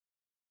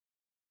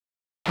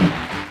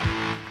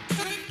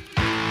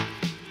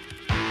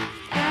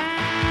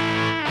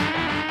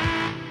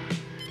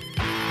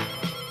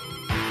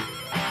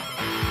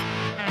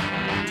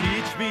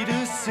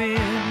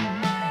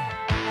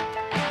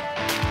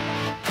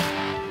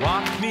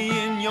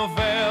your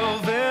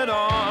velvet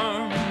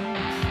arms,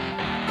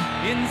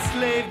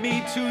 enslave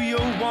me to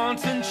your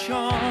wanton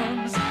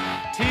charms,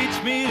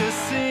 teach me to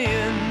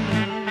sin,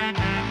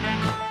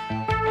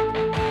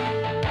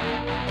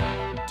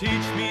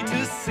 teach me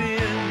to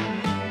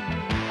sin,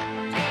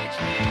 teach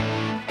me.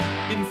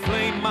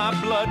 Inflame my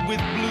blood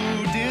with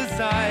blue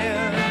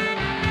desire,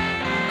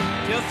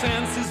 till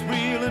senses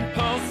reel and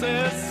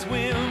pulses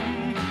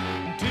swim,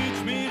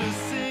 teach me to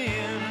sin.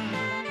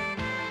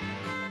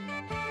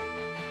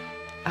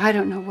 I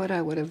don't know what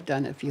I would have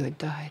done if you had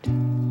died.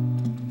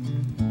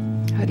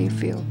 How do you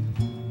feel?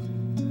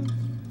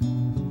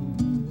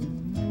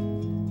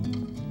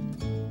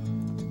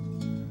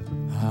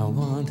 I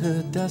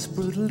wanted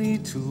desperately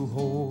to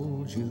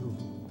hold you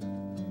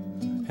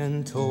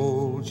and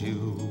told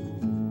you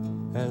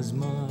as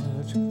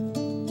much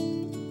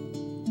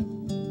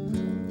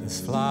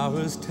as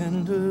flowers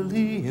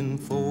tenderly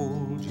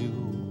enfold you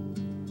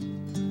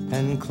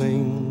and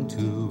cling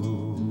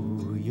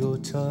to your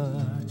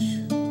touch.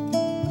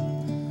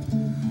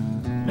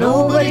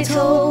 Nobody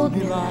told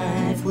me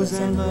life was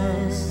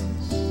endless,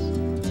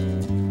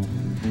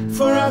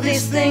 for all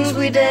these things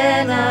we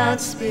dare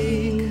not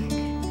speak.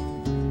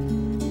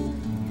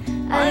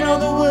 I know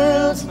the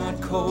world's not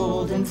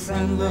cold and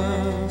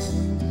friendless,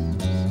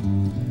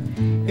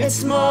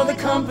 it's more the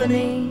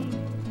company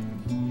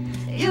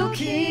you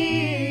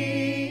keep.